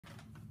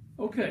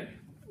Okay,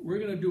 we're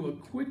going to do a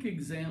quick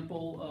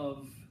example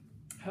of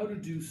how to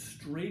do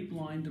straight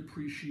line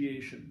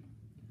depreciation.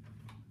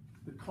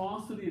 The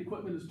cost of the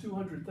equipment is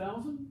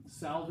 $200,000,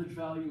 salvage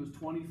value is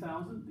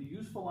 $20,000, the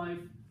useful life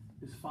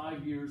is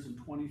 5 years and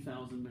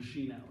 20,000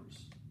 machine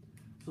hours.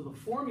 So the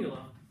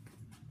formula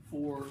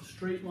for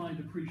straight line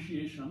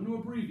depreciation, I'm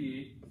going to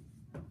abbreviate.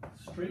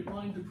 Straight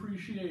line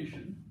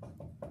depreciation,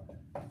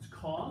 it's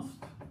cost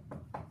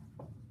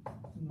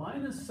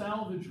minus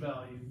salvage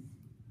value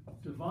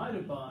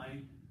divided by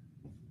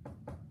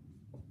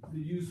the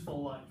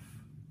useful life.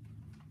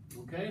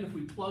 Okay, and if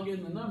we plug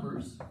in the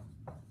numbers,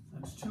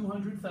 that's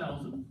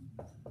 200,000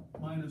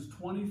 minus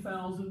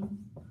 20,000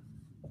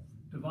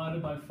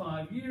 divided by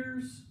 5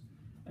 years,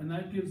 and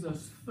that gives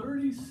us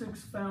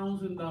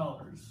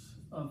 $36,000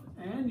 of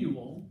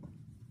annual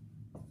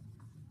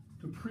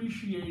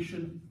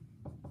depreciation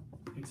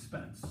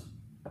expense.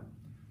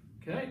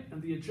 Okay, and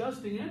the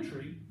adjusting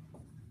entry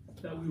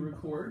that we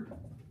record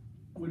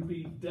would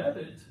be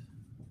debit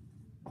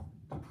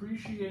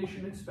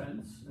depreciation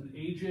expense, and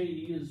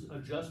AJE is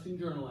adjusting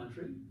journal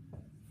entry,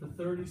 for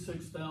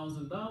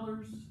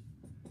 $36,000,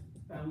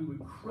 and we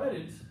would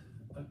credit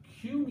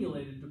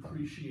accumulated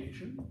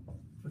depreciation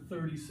for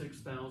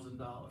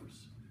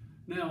 $36,000.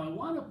 Now I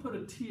want to put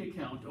a T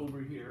account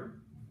over here.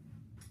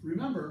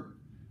 Remember,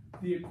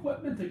 the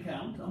equipment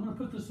account, I'm going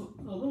to put this a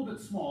little bit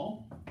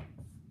small.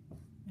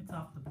 It's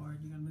off the board,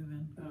 you're going to move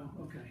in.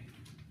 Oh, okay.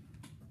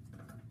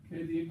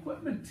 Okay, the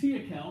equipment T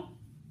account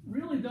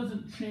really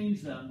doesn't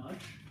change that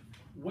much.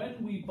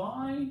 When we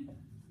buy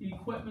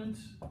equipment,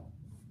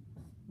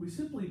 we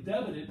simply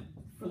debit it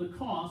for the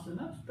cost, and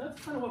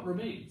that's kind of what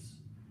remains.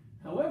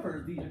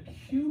 However, the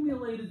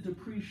accumulated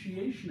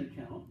depreciation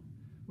account,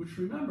 which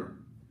remember,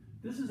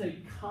 this is a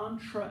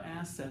contra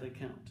asset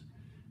account.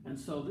 And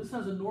so this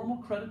has a normal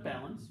credit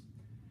balance,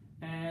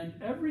 and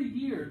every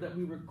year that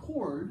we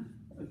record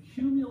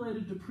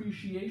accumulated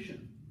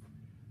depreciation,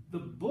 the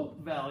book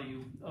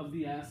value of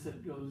the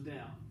asset goes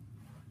down.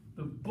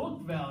 The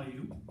book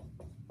value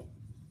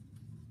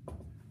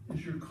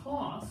is your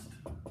cost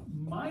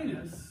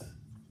minus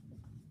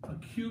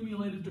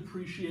accumulated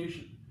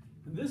depreciation.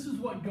 And this is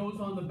what goes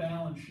on the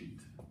balance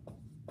sheet.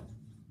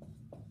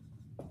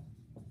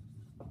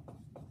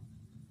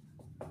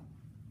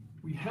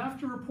 We have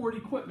to report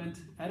equipment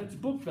at its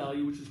book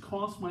value, which is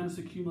cost minus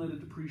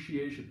accumulated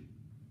depreciation.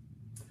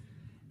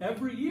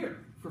 Every year,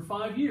 for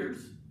 5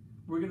 years,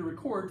 we're going to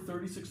record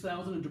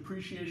 $36,000 in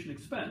depreciation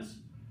expense.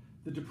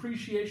 The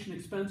depreciation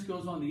expense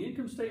goes on the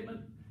income statement.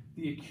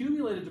 The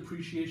accumulated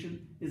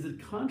depreciation is a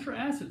contra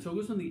asset, so it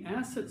goes on the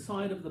asset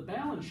side of the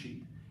balance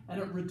sheet, and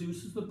it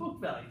reduces the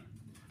book value.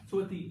 So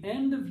at the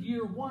end of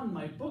year 1,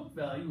 my book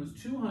value is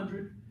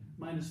 200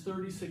 minus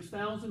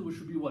 36,000, which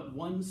would be what,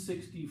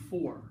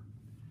 164.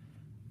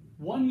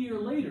 1 year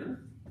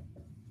later,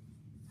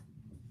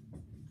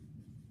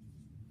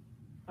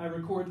 I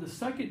record the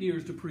second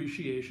year's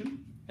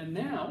depreciation, and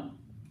now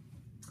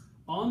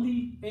on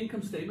the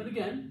income statement,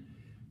 again,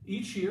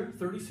 each year,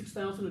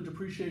 36,000 of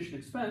depreciation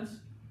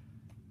expense.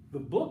 The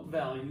book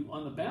value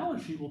on the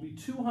balance sheet will be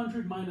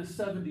 200 minus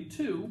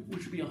 72,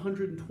 which would be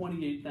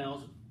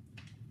 128,000.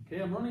 Okay,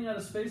 I'm running out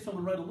of space, so I'm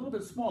going to write a little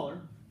bit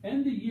smaller.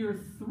 End of year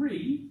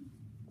 3,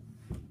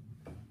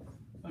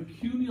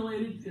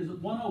 accumulated is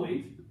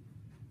 108.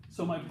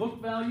 So my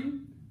book value,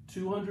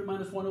 200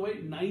 minus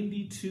 108,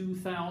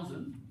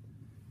 92,000.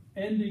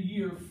 End of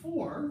year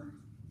 4,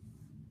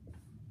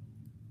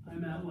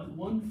 I'm at what,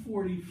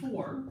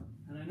 144,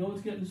 and I know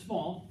it's getting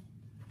small.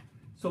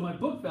 So my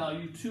book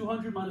value,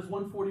 200 minus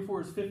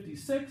 144 is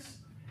 56,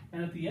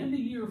 and at the end of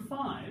year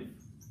 5,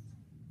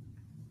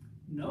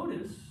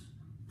 notice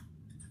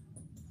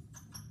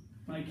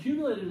my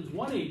accumulated is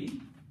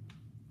 180.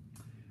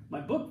 My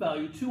book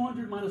value,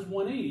 200 minus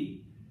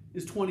 180,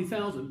 is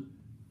 20,000,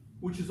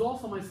 which is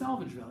also my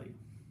salvage value.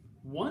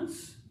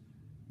 Once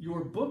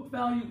your book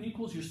value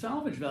equals your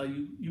salvage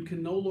value, you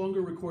can no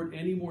longer record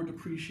any more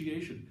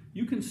depreciation.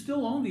 You can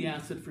still own the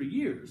asset for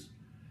years,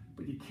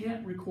 but you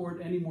can't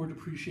record any more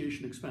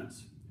depreciation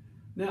expense.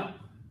 Now,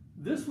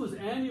 this was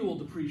annual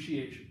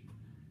depreciation.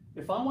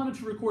 If I wanted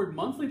to record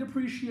monthly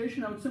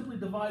depreciation, I would simply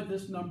divide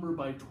this number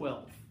by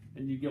 12,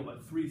 and you get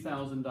what,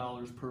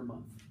 $3,000 per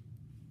month.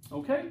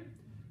 Okay,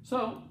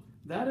 so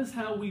that is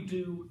how we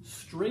do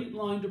straight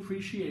line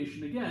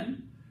depreciation.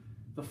 Again,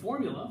 the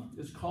formula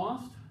is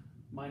cost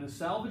minus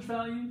salvage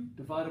value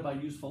divided by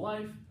useful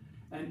life,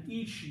 and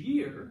each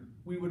year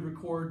we would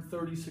record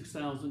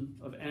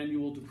 $36,000 of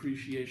annual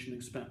depreciation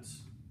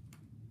expense.